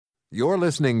You're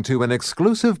listening to an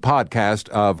exclusive podcast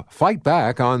of Fight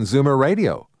Back on Zoomer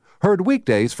Radio. Heard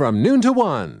weekdays from noon to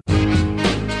 1.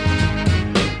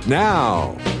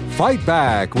 Now, Fight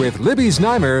Back with Libby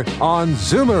Znaimer on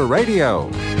Zoomer Radio.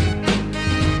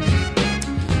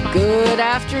 Good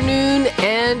afternoon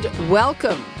and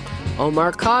welcome.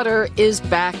 Omar Khadr is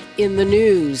back in the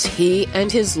news. He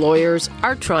and his lawyers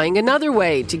are trying another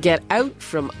way to get out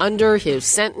from under his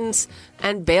sentence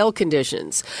and bail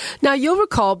conditions. Now, you'll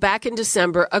recall back in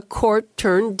December, a court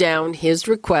turned down his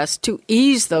request to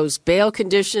ease those bail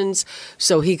conditions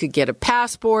so he could get a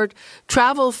passport,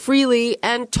 travel freely,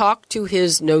 and talk to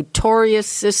his notorious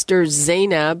sister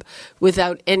Zainab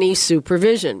without any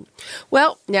supervision.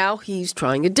 Well, now he's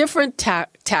trying a different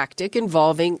tactic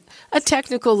involving a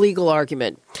technical legal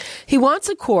argument. He wants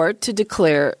a court to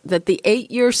declare that the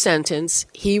 8-year sentence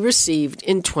he received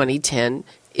in 2010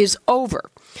 is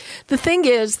over. The thing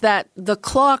is that the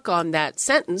clock on that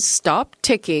sentence stopped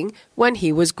ticking when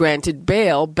he was granted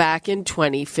bail back in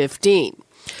 2015.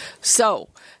 So,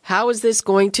 how is this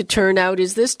going to turn out?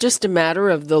 Is this just a matter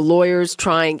of the lawyers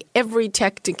trying every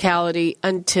technicality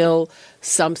until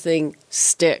something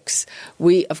sticks?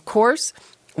 We, of course,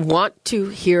 want to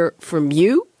hear from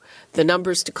you. The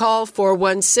numbers to call,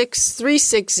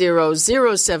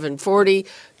 416-360-0740,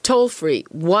 toll free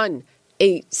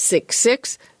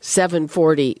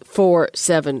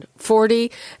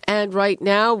 1-866-740-4740. And right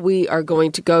now we are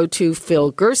going to go to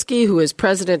Phil Gurski, who is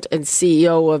president and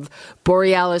CEO of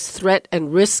Borealis Threat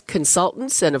and Risk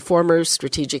Consultants and a former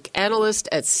strategic analyst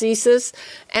at CSIS,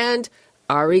 and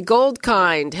Ari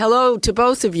Goldkind. Hello to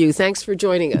both of you. Thanks for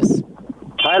joining us.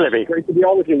 Hi, Libby. Great to be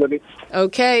on with you, Libby.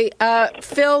 Okay.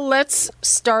 Phil, let's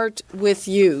start with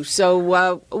you. So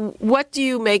what do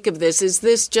you make of this? Is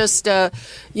this just,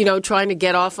 trying to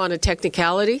get off on a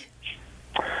technicality?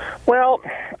 Well,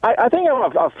 I think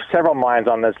I'm of several minds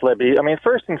on this, Libby. I mean,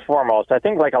 first and foremost, I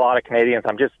think like a lot of Canadians,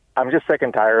 I'm just sick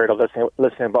and tired of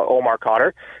listening about Omar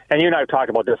Khadr. And you and I have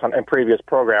talked about this in previous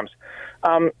programs.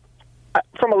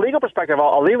 From a legal perspective,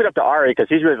 I'll leave it up to Ari because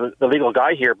he's really the legal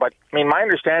guy here. But, I mean, my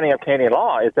understanding of Canadian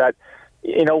law is that,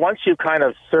 once you kind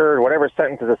of serve whatever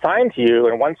sentence is assigned to you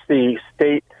and once the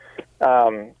state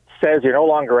says you're no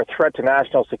longer a threat to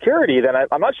national security, then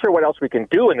I'm not sure what else we can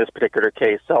do in this particular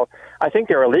case. So I think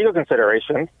there are legal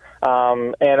considerations.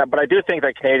 But I do think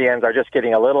that Canadians are just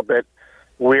getting a little bit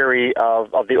weary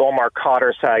of the Omar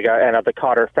Khadr saga and of the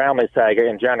Khadr family saga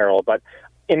in general. But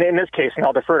in this case, and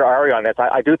I'll defer to Ari on this,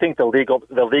 I do think the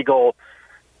legal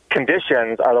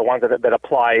conditions are the ones that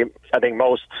apply, I think,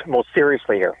 most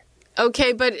seriously here.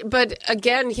 Okay, but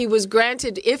again, he was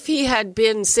granted, if he had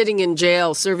been sitting in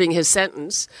jail serving his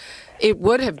sentence, it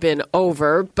would have been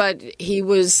over, but he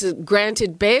was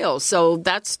granted bail, so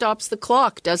that stops the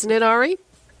clock, doesn't it, Ari?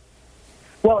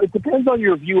 Well, it depends on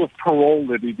your view of parole,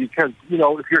 Libby, because,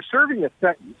 if you're serving a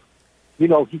sentence,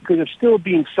 he could have still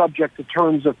been subject to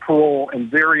terms of parole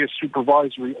and various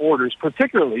supervisory orders,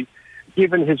 particularly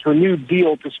given his renewed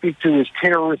deal to speak to his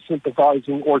terrorist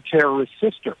sympathizing or terrorist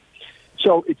sister.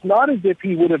 So it's not as if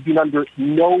he would have been under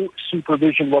no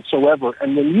supervision whatsoever.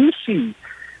 And when you see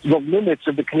the limits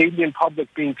of the Canadian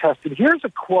public being tested, here's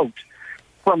a quote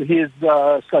from his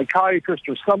psychiatrist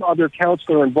or some other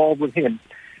counselor involved with him,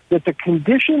 that the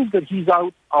conditions that he's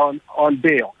out on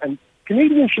bail, and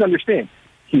Canadians should understand,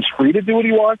 he's free to do what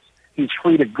he wants. He's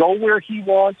free to go where he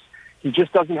wants. He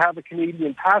just doesn't have a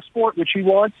Canadian passport, which he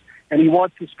wants, and he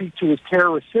wants to speak to his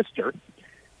terrorist sister.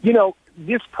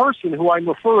 This person who I'm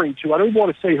referring to, I don't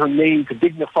want to say her name to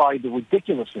dignify the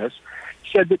ridiculousness,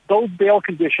 said that those bail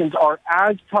conditions are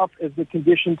as tough as the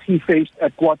conditions he faced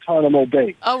at Guantanamo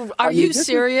Bay. Oh, are you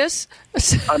serious?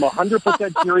 I'm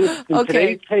 100% serious. It's in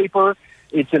today's paper.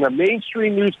 It's in a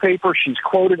mainstream newspaper. She's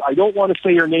quoted. I don't want to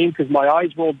say her name because my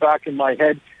eyes rolled back in my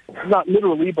head, not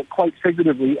literally, but quite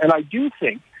figuratively. And I do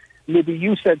think, Libby,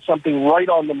 you said something right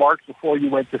on the mark before you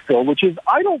went to Phil, which is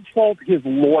I don't fault his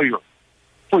lawyer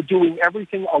for doing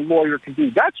everything a lawyer can do.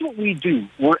 That's what we do.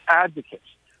 We're advocates.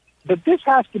 But this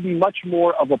has to be much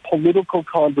more of a political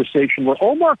conversation where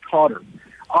Omar Khadr,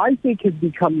 I think, has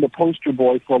become the poster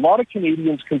boy for a lot of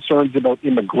Canadians' concerns about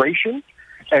immigration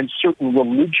and certain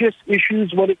religious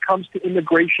issues when it comes to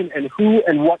immigration and who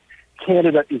and what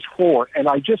Canada is for. And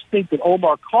I just think that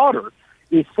Omar Khadr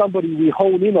is somebody we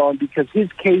hone in on because his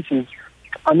case is,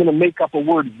 I'm going to make up a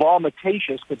word,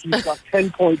 vomitatious, but he's got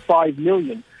 $10.5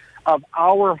 million of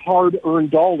our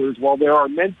hard-earned dollars while there are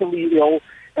mentally ill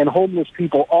and homeless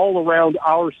people all around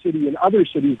our city and other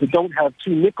cities that don't have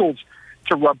two nickels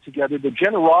to rub together. The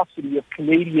generosity of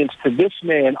Canadians to this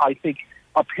man, I think,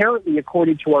 apparently,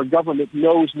 according to our government,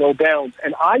 knows no bounds.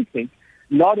 And I think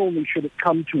not only should it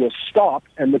come to a stop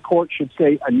and the court should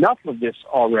say enough of this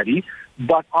already,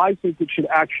 but I think it should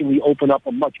actually open up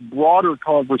a much broader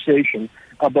conversation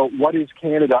about what is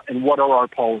Canada and what are our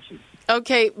policies.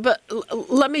 Okay, but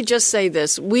let me just say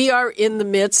this. We are in the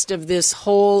midst of this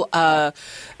whole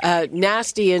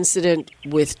nasty incident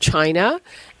with China,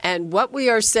 and what we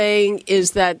are saying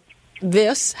is that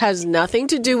this has nothing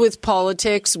to do with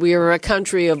politics. We are a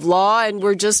country of law, and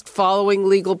we're just following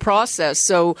legal process.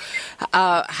 So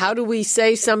how do we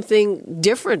say something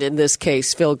different in this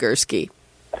case, Phil Gurski?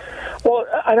 Well,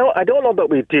 I don't know that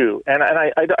we do, and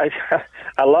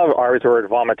I love Ari's word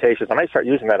vomitatious. I might start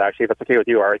using that actually, if it's okay with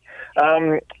you, Ari.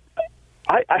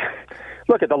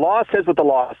 Look, the law says what the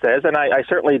law says, and I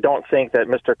certainly don't think that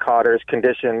Mr. Khadr's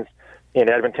conditions in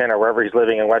Edmonton or wherever he's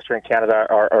living in Western Canada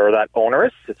are that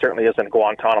onerous. It certainly isn't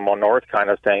Guantanamo North kind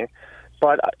of thing,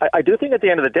 but I do think at the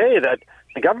end of the day that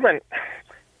the government,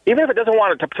 even if it doesn't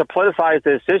want to politicize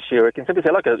this issue, it can simply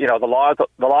say, look, the law is what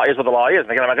the law is.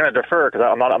 And again, I'm going to defer because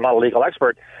I'm not a legal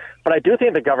expert, but I do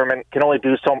think the government can only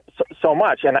do so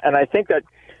much. And I think that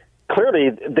clearly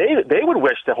they would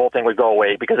wish the whole thing would go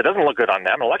away because it doesn't look good on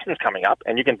them. Elections coming up,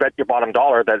 and you can bet your bottom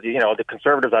dollar that the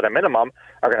Conservatives at a minimum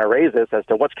are going to raise this as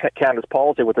to what's Canada's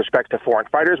policy with respect to foreign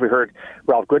fighters. We heard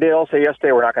Ralph Goodale say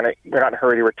yesterday we're not in a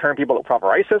hurry to return people to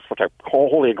proper ISIS, which I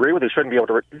wholly agree with. We shouldn't be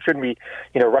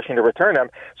rushing to return them.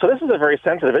 So this is a very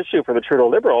sensitive issue for the Trudeau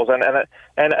Liberals, and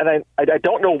I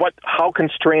don't know how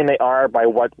constrained they are by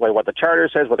what the Charter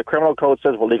says, what the Criminal Code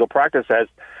says, what legal practice says.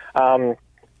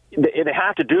 They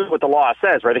have to do what the law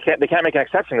says, right? They can't make an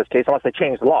exception in this case unless they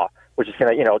change the law, which is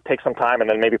going to take some time, and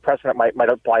then maybe precedent might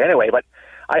apply anyway. But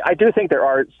I do think there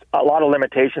are a lot of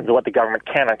limitations of what the government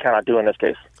can and cannot do in this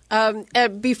case.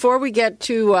 Before we get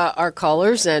to our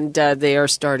callers, and they are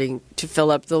starting to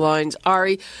fill up the lines,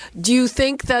 Ari, do you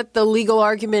think that the legal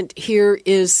argument here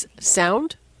is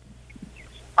sound?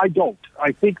 I don't.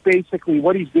 I think basically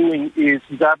what he's doing is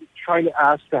he's trying to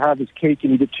ask to have his cake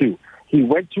and eat it too. He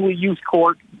went to a youth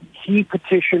court. He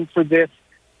petitioned for this.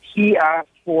 He asked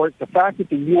for it. The fact that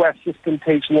the U.S. system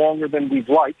takes longer than we'd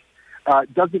like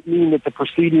doesn't mean that the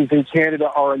proceedings in Canada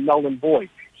are a null and void.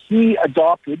 He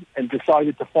adopted and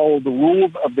decided to follow the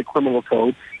rules of the criminal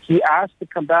code. He asked to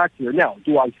come back here. Now,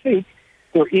 do I think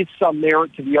there is some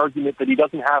merit to the argument that he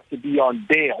doesn't have to be on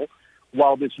bail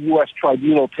while this U.S.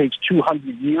 tribunal takes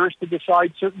 200 years to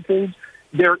decide certain things?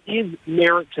 There is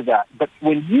merit to that. But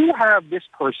when you have this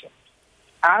person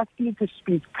asking to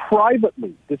speak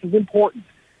privately, this is important,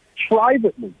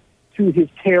 privately to his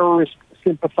terrorist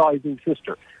sympathizing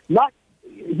sister.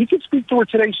 He can speak to her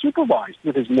today supervised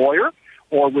with his lawyer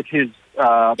or with his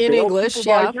in English,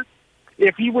 supervisor,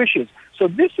 if he wishes. So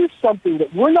this is something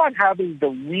that we're not having the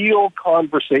real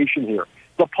conversation here,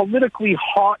 the politically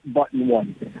hot button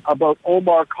one about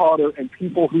Omar Khadr and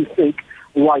people who think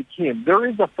like him. There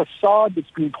is a facade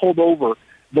that's being pulled over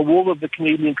the wool of the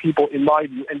Canadian people, in my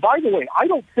view. And by the way, I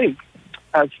don't think,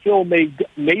 as Phil may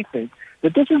think,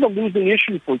 that this is a losing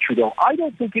issue for Trudeau. I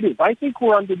don't think it is. I think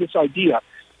we're under this idea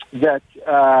that,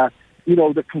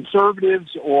 the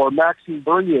Conservatives or Maxime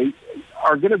Bernier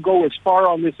are going to go as far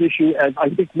on this issue as I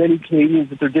think many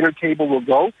Canadians at their dinner table will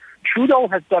go. Trudeau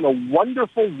has done a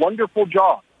wonderful, wonderful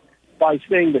job by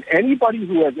saying that anybody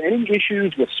who has any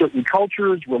issues with certain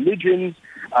cultures, religions,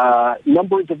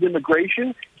 numbers of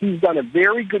immigration, he's done a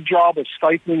very good job of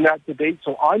stifling that debate.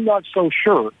 So I'm not so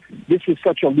sure this is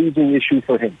such a losing issue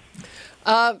for him.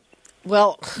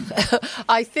 Well,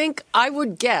 I think I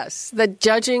would guess that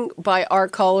judging by our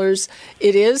callers,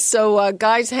 it is. So,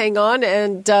 guys, hang on,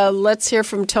 and let's hear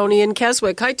from Tony in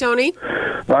Keswick. Hi, Tony.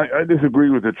 I disagree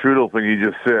with the Trudeau thing he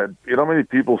just said. You know how many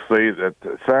people say that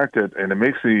the fact that, and it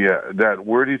makes me, that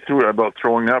word he threw about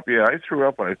throwing up. Yeah, I threw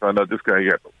up when I found out this guy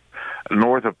got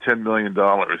north of $10 million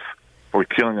for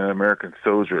killing an American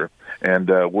soldier. And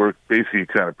we're basically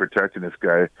kind of protecting this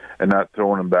guy and not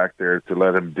throwing him back there to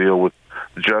let him deal with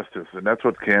justice. And that's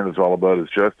what Canada's all about, is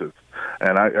justice.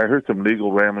 And I heard some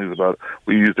legal ramblings about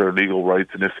we used our legal rights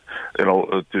in this,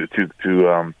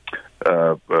 to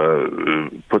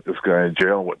put this guy in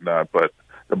jail and whatnot. But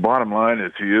the bottom line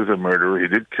is he is a murderer. He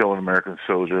did kill an American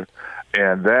soldier.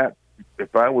 And that,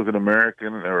 if I was an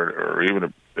American or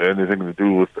even anything to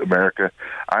do with America,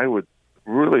 I would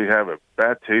really have a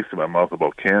bad taste in my mouth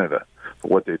about Canada for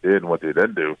what they did and what they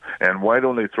didn't do. And why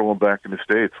don't they throw him back in the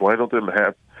States? Why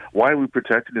are we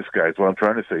protecting this guy? Is what I'm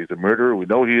trying to say. He's a murderer. We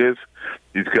know he is.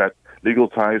 He's got legal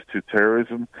ties to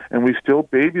terrorism, and we still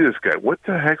baby this guy. What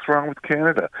the heck's wrong with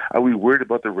Canada? Are we worried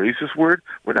about the racist word?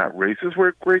 We're not racist. We're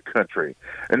a great country.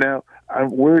 And now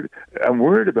I'm worried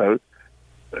about,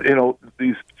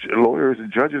 these lawyers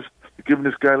and judges giving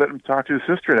this guy, letting him talk to his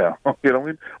sister now. You know, I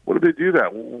mean, what did they do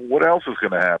that? What else is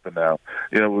going to happen now?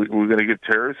 You know, we're going to get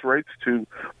terrorist rights to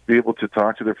be able to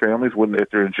talk to their families if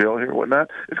they're in jail here and whatnot.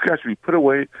 This guy should be put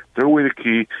away, throw away the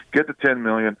key, get the $10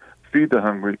 million, feed the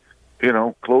hungry, you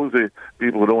know, close the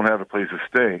people who don't have a place to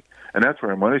stay. And that's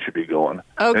where our money should be going.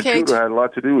 Okay. And Trudeau had a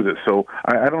lot to do with it. So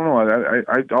I don't know.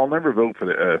 I'll never vote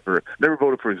never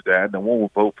voted for his dad, and I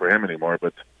won't vote for him anymore.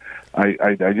 But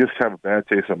I just have a bad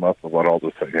taste in my mouth about all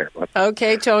this thing here. But.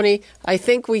 Okay, Tony. I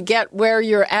think we get where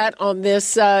you're at on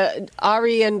this.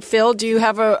 Ari and Phil, do you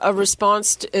have a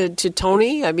response to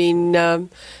Tony? I mean,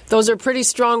 those are pretty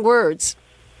strong words.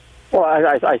 Well,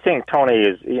 I think Tony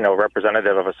is, you know,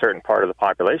 representative of a certain part of the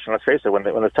population. Let's face it, when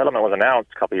the settlement was announced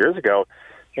a couple of years ago,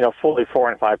 you know, fully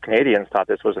 4 in 5 Canadians thought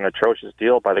this was an atrocious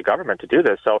deal by the government to do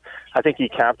this. So I think he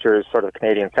captures sort of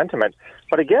Canadian sentiment.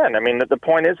 But again, I mean, the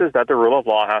point is that the rule of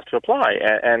law has to apply,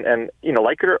 and you know,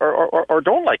 like it or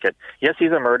don't like it. Yes,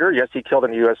 he's a murderer. Yes, he killed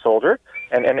a U.S. soldier,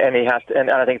 and he has to. And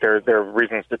I think there are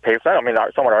reasons to pay for that. I mean,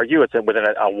 some would argue it's within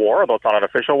a war, although it's not an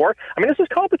official war. I mean, this is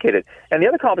complicated. And the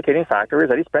other complicating factor is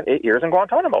that he spent 8 years in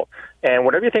Guantanamo. And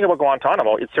whatever you think about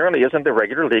Guantanamo, it certainly isn't the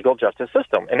regular legal justice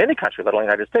system in any country, let alone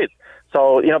the United States.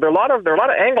 So, you know, there are a lot of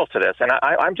angles to this, and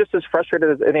I'm just as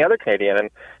frustrated as any other Canadian. And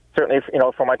certainly, you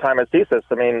know, from my time at CSIS,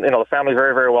 I mean, you know, the family's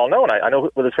very, very well known. I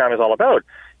know what this family is all about,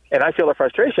 and I feel the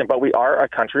frustration. But we are a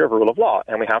country of rule of law,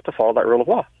 and we have to follow that rule of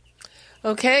law.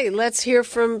 Okay, let's hear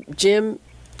from Jim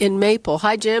in Maple.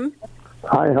 Hi, Jim.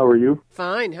 Hi, how are you?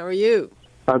 Fine. How are you?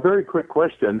 A very quick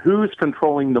question. Who's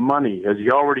controlling the money? Has he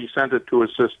already sent it to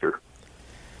his sister?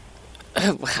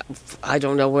 I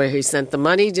don't know where he sent the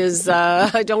money.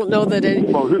 I don't know that any...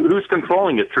 Well, who's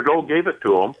controlling it? Trudeau gave it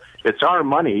to him. It's our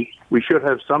money. We should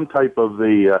have some type of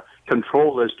the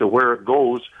control as to where it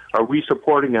goes. Are we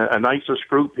supporting an ISIS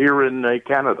group here in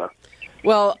Canada?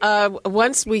 Well,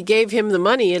 once we gave him the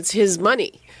money, it's his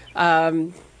money.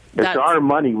 It's our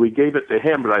money. We gave it to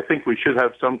him, but I think we should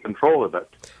have some control of it.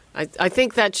 I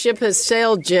think that ship has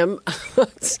sailed, Jim.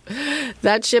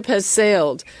 That ship has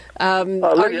sailed.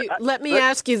 Let me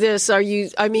ask you this.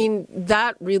 I mean,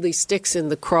 that really sticks in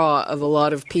the craw of a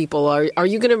lot of people. Are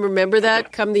you going to remember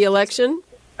that come the election?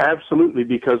 Absolutely,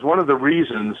 because one of the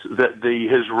reasons that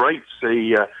his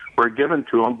rights were given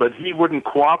to him, but he wouldn't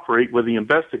cooperate with the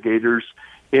investigators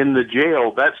in the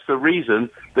jail. That's the reason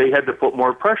they had to put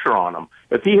more pressure on him.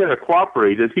 If he had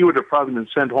cooperated, he would have probably been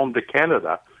sent home to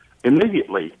Canada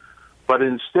immediately. But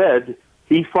instead,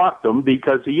 he fought them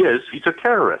because he's a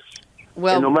terrorist.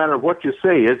 Well, and no matter what you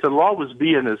say, it'll always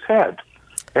be in his head.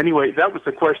 Anyway, that was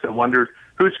the question. I wondered,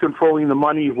 who's controlling the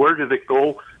money? Where did it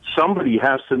go? Somebody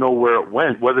has to know where it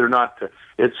went, whether or not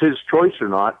it's his choice or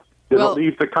not. Did it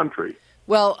leave the country?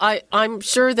 Well, I'm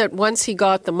sure that once he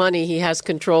got the money, he has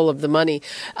control of the money.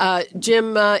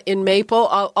 Jim in Maple,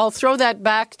 I'll throw that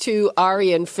back to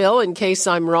Ari and Phil in case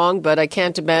I'm wrong, but I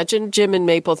can't imagine. Jim in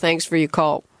Maple, thanks for your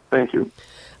call. Thank you.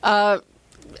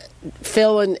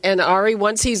 Phil and Ari,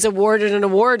 once he's awarded an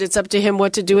award, it's up to him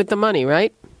what to do with the money,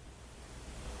 right?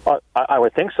 I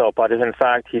would think so, but if in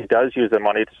fact he does use the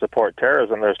money to support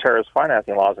terrorism, there's terrorist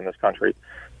financing laws in this country.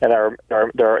 And there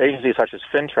are agencies such as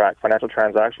FinTrack, Financial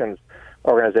Transactions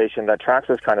Organization, that tracks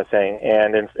this kind of thing.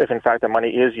 And if in fact the money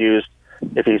is used,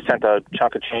 if he sent a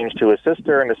chunk of change to his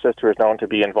sister and his sister is known to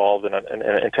be involved in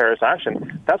terrorist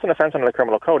action, that's an offense under the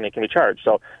criminal code and he can be charged.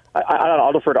 So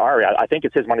I'll defer to Ari. I think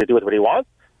it's his money to do with what he wants,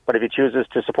 but if he chooses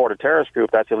to support a terrorist group,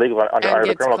 that's illegal under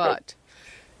the criminal code.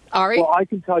 Ari? Well, I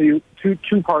can tell you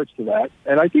two parts to that.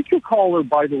 And I think your caller,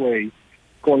 by the way,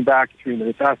 going back 3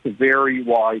 minutes, asked a very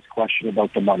wise question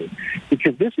about the money.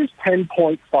 Because this is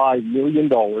 $10.5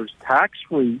 million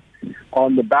tax-free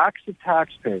on the backs of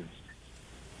taxpayers.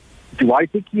 Do I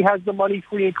think he has the money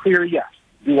free and clear? Yes.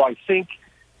 Do I think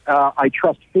I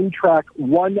trust FinTrack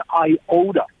one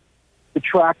iota to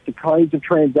track the kinds of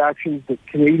transactions that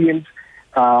Canadians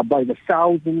by the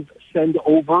thousands send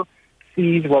overseas,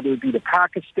 whether it be to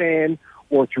Pakistan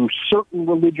or through certain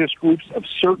religious groups of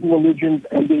certain religions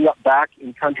ending up back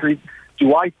in countries?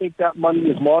 Do I think that money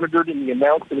is monitored in the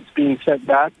amount that it's being sent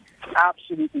back?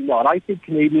 Absolutely not. I think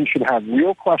Canadians should have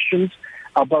real questions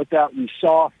about that. We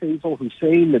saw Faisal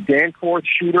Hussein, the Danforth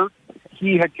shooter.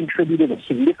 He had contributed a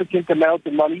significant amount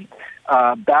of money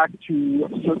back to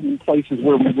certain places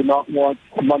where we would not want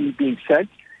money being sent.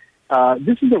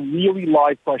 This is a really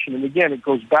live question. And again, it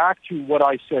goes back to what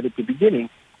I said at the beginning.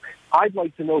 I'd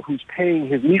like to know who's paying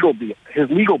his legal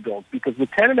bills, because with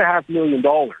 $10.5 million,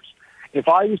 if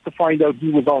I was to find out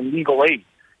he was on legal aid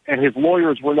and his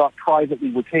lawyers were not privately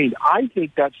retained, I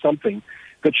think that's something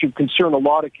that should concern a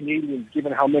lot of Canadians,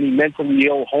 given how many mentally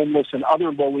ill, homeless, and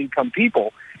other low-income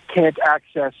people can't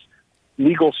access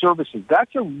legal services.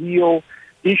 That's a real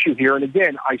issue here. And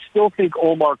again, I still think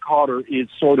Omar Khadr is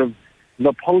sort of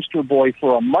the poster boy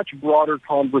for a much broader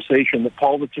conversation that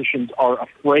politicians are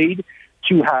afraid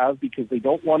to have because they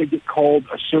don't want to get called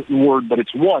a certain word, but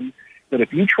it's one that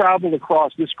if you travel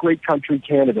across this great country,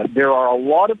 Canada, there are a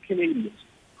lot of Canadians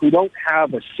who don't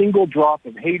have a single drop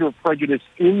of hate or prejudice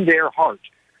in their heart,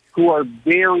 who are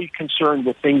very concerned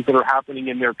with things that are happening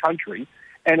in their country,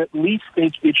 and at least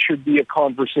think it should be a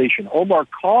conversation. Omar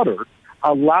Khadr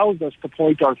allows us to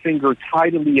point our finger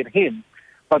tidily at him,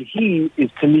 but he is,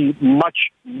 to me,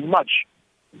 much, much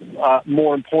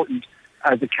more important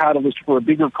as a catalyst for a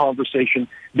bigger conversation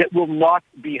that will not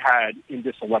be had in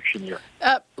this election year.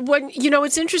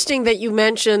 It's interesting that you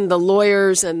mentioned the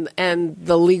lawyers and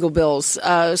the legal bills.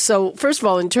 So, first of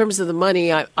all, in terms of the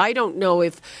money, I don't know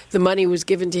if the money was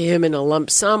given to him in a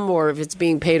lump sum or if it's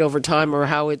being paid over time or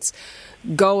how it's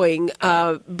going.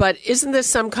 But isn't this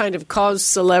some kind of cause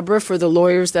célèbre for the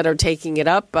lawyers that are taking it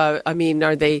up? Are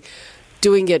they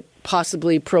doing it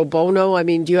possibly pro bono?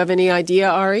 Do you have any idea,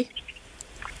 Ari?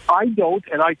 I don't,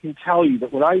 and I can tell you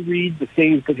that when I read the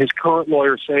things that his current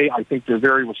lawyers say, I think they're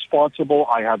very responsible.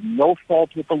 I have no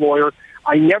fault with the lawyer.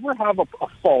 I never have a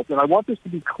fault, and I want this to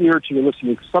be clear to your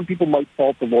listeners, because some people might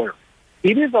fault the lawyer.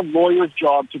 It is a lawyer's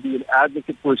job to be an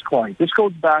advocate for his client. This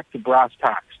goes back to brass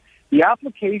tacks. The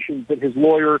applications that his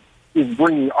lawyer is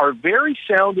bringing are very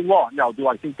sound in law. Now, do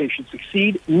I think they should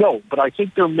succeed? No, but I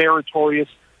think they're meritorious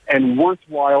and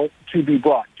worthwhile to be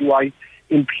brought. Do I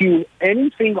impugn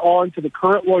anything on to the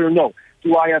current lawyer? No.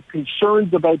 Do I have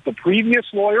concerns about the previous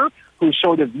lawyer who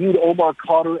sort of viewed Omar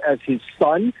Khadr as his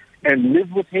son and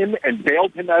lived with him and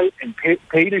bailed him out and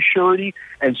paid his surety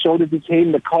and sort of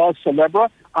became the cause célèbre?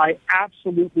 I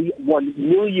absolutely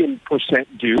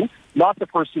 1,000,000% do. Not the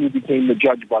person who became the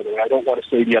judge, by the way. I don't want to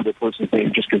say the other person's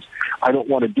name just because I don't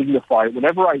want to dignify it.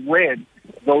 Whenever I read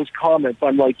those comments,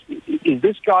 I'm like, is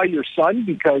this guy your son?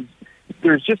 Because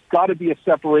there's just got to be a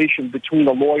separation between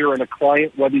a lawyer and a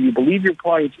client, whether you believe your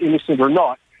client's innocent or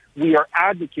not. We are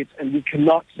advocates, and we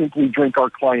cannot simply drink our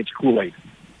client's Kool-Aid.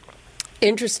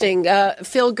 Interesting.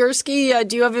 Phil Gurski,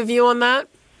 do you have a view on that?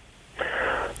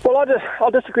 Well,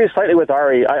 I'll disagree slightly with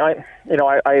Ari.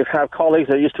 I have colleagues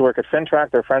that used to work at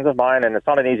Fintrack. They're friends of mine, and it's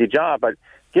not an easy job. But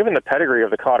given the pedigree of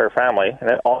the Khadr family,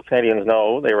 and all Canadians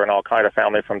know they were an al-Qaeda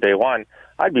family from day one,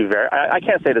 I'd be I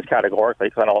can't say this categorically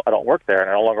because I don't work there and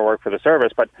I no longer work for the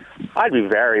service, but I'd be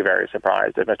very, very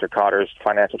surprised if Mr. Khadr's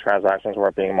financial transactions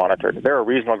weren't being monitored. There are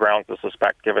reasonable grounds to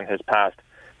suspect, given his past,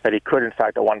 that he could, in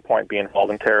fact, at one point be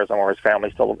involved in terrorism or his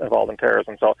family's still involved in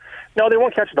terrorism. So, no, they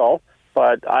won't catch it all,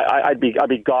 but I'd be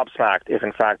gobsmacked if,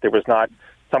 in fact, there was not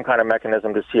some kind of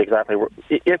mechanism to see exactly where,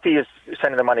 if he is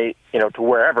sending the money, to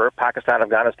wherever, Pakistan,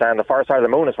 Afghanistan, the far side of the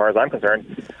moon, as far as I'm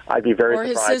concerned, I'd be very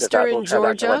surprised if that little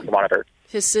transaction wasn't monitored.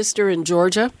 His sister in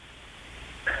Georgia?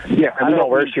 Yeah, I don't know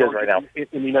where she is right now. In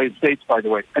the United States, by the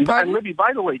way. And Libby,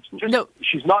 by the way,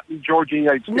 she's not in Georgia,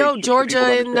 United States. No,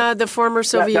 Georgia in the former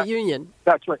Soviet Union.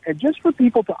 That's right. And just for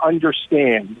people to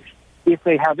understand, if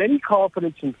they have any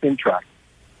confidence in Fintrack,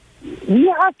 we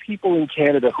have people in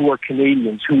Canada who are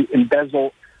Canadians who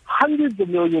embezzle hundreds of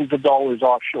millions of dollars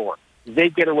offshore. They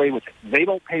get away with it. They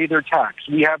don't pay their tax.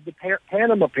 We have the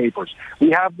Panama Papers.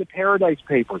 We have the Paradise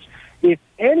Papers. If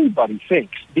anybody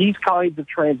thinks these kinds of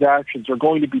transactions are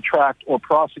going to be tracked or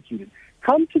prosecuted,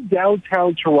 come to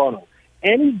downtown Toronto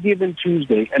any given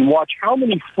Tuesday and watch how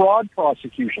many fraud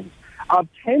prosecutions of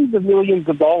tens of millions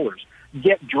of dollars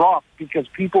get dropped because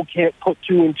people can't put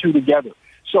two and two together.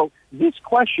 So this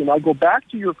question, I go back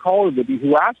to your caller, Libby,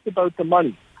 who asked about the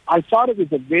money. I thought it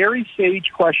was a very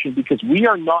sage question because we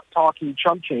are not talking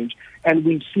chump change, and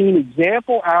we've seen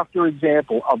example after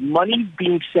example of money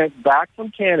being sent back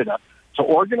from Canada to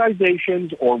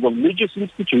organizations or religious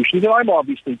institutions, and I'm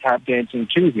obviously tap dancing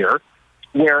too here,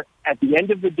 where at the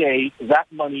end of the day, that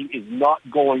money is not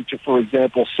going to, for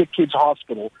example, Sick Kids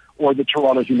Hospital or the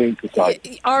Toronto Humane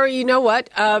Society. Ari, you know what?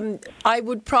 I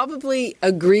would probably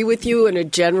agree with you in a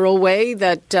general way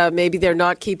that maybe they're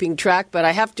not keeping track, but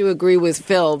I have to agree with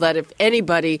Phil that if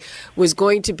anybody was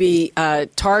going to be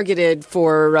targeted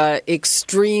for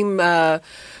extreme not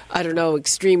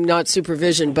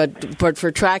supervision, but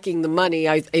for tracking the money,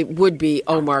 it would be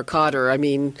Omar Khadr. I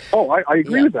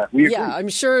agree with that. We agree. Yeah,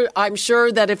 I'm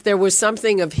sure that if there was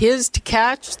something of his to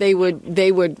catch, they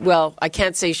would. Well, I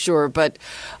can't say sure, but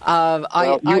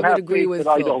I would agree with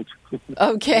Phil. I don't.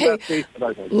 Okay,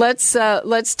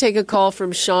 let's take a call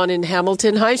from Sean in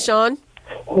Hamilton. Hi, Sean.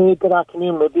 Hey, good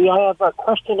afternoon, Libby. I have a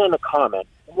question and a comment.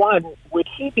 One, would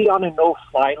he be on a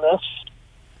no-fly list?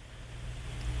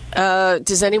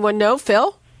 Does anyone know,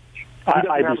 Phil?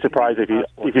 I'd be surprised if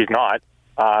he's not.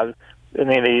 I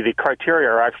mean, the criteria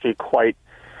are actually quite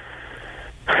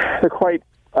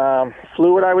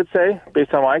fluid, I would say,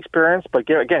 based on my experience. But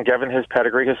again, given his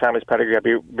pedigree, his family's pedigree, I'd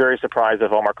be very surprised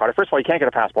if Omar Khadr. First of all, he can't get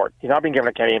a passport. He's not being given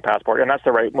a Canadian passport, and that's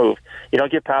the right move. You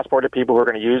don't give passport to people who are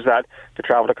going to use that to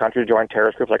travel to country to join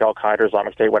terrorist groups like Al-Qaeda,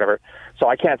 Islamic State, whatever. So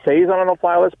I can't say he's on a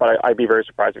no-fly list, but I'd be very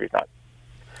surprised if he's not.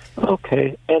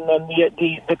 Okay, and then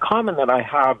the comment that I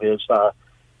have is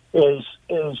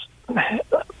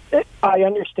I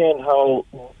understand how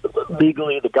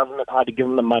legally the government had to give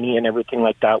him the money and everything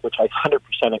like that, which I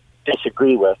 100%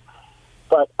 disagree with.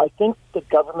 But I think the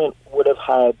government would have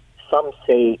had some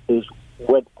say is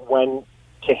when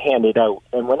to hand it out.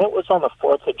 And when it was on the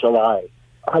 4th of July,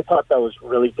 I thought that was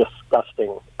really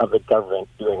disgusting of the government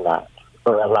doing that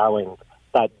or allowing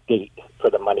that date for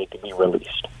the money to be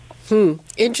released.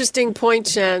 Interesting point,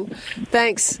 Shan.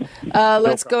 Thanks.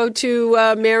 Let's go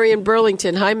to Mary in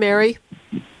Burlington. Hi, Mary.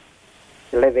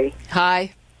 Libby.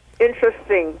 Hi.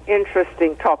 Interesting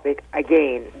topic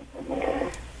again.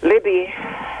 Libby,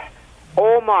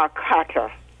 Omar Khadr,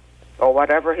 or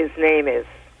whatever his name is,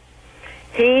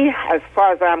 he, as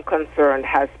far as I'm concerned,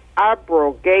 has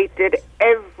abrogated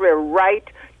every right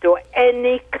to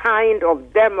any kind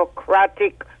of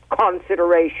democratic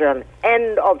consideration.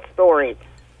 End of story.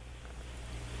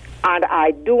 And I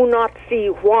do not see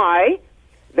why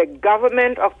the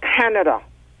government of Canada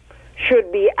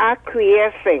should be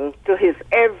acquiescing to his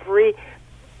every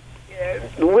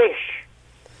wish.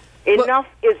 Enough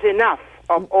is enough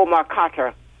of Omar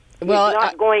Khadr. He's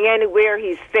not going anywhere.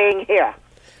 He's staying here.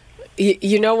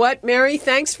 You know what, Mary?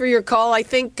 Thanks for your call. I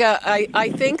think I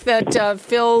think that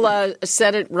Phil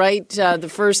said it right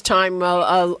the first time.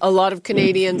 A lot of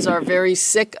Canadians are very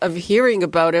sick of hearing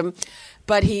about him,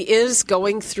 but he is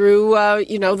going through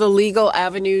the legal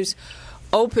avenues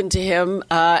open to him,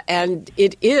 and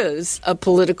it is a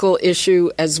political issue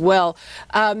as well.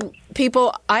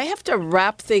 People, I have to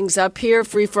wrap things up here.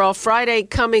 Free for All Friday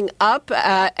coming up,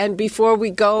 and before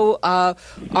we go,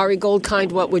 Ari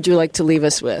Goldkind, what would you like to leave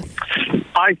us with?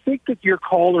 I think that your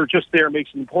caller just there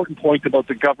makes an important point about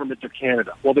the government of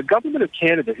Canada. Well, the government of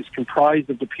Canada is comprised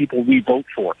of the people we vote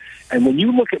for. And when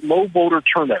you look at low voter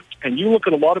turnout, and you look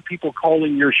at a lot of people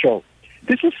calling your show,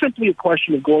 this is simply a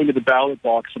question of going to the ballot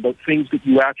box about things that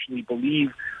you actually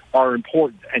believe are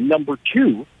important. And number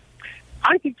two,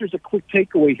 I think there's a quick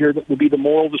takeaway here that will be the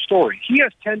moral of the story. He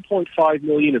has 10.5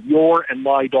 million of your and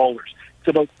my dollars. It's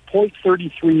about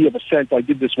 0.33 of a cent. I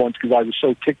did this once because I was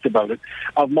so ticked about it,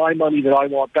 of my money that I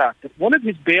want back. But one of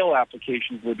his bail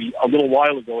applications, Libby, a little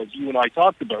while ago, as you and I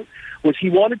talked about, was he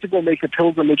wanted to go make a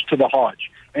pilgrimage to the Hajj.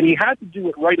 And he had to do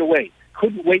it right away.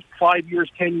 Couldn't wait 5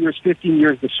 years, 10 years, 15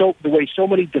 years, the way so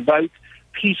many devout,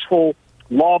 peaceful,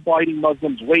 law-abiding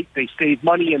Muslims wait. They save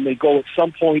money and they go at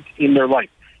some point in their life.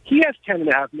 He has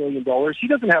 $10.5 million. He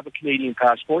doesn't have a Canadian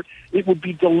passport. It would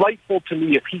be delightful to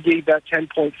me if he gave that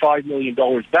 $10.5 million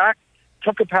back,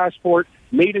 took a passport,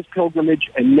 made his pilgrimage,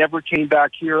 and never came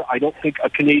back here. I don't think a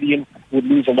Canadian would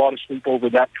lose a lot of sleep over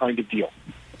that kind of deal.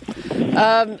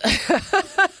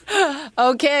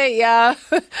 Okay,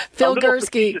 Phil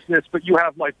Gurski. But you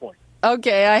have my point.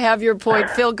 Okay, I have your point.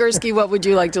 Phil Gurski, what would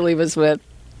you like to leave us with?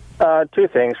 Two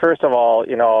things. First of all,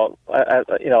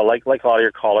 like a lot of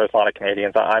your callers, a lot of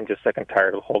Canadians, I'm just sick and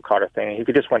tired of the whole Khadr thing. If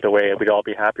he just went away, we'd all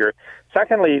be happier.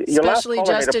 Secondly, your especially last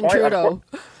caller Justin made a point.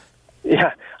 Trudeau.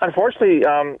 Yeah, unfortunately,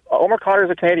 Omar Khadr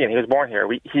is a Canadian. He was born here.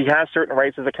 He has certain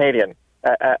rights as a Canadian.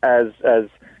 As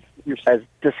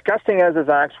disgusting as his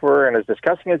acts were, and as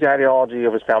disgusting as the ideology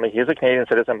of his family, he is a Canadian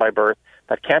citizen by birth.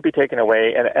 That can't be taken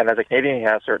away. And as a Canadian, he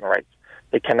has certain rights.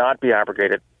 They cannot be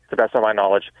abrogated, to the best of my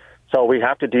knowledge. So we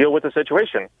have to deal with the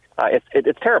situation.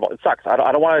 It's terrible. It sucks. I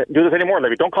don't want to do this anymore,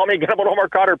 Libby. Don't call me again about Omar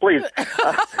Khadr, please.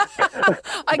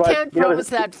 I can't promise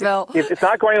that, Phil. It's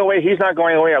not going away. He's not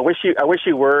going away. I wish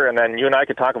he were, and then you and I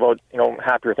could talk about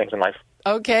happier things in life.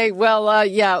 Okay. Well,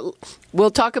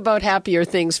 we'll talk about happier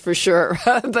things for sure,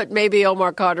 but maybe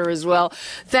Omar Khadr as well.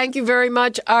 Thank you very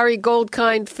much, Ari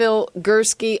Goldkind, Phil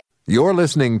Gurski. You're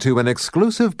listening to an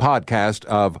exclusive podcast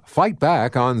of Fight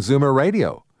Back on Zoomer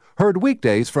Radio. Heard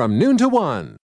weekdays from noon to 1.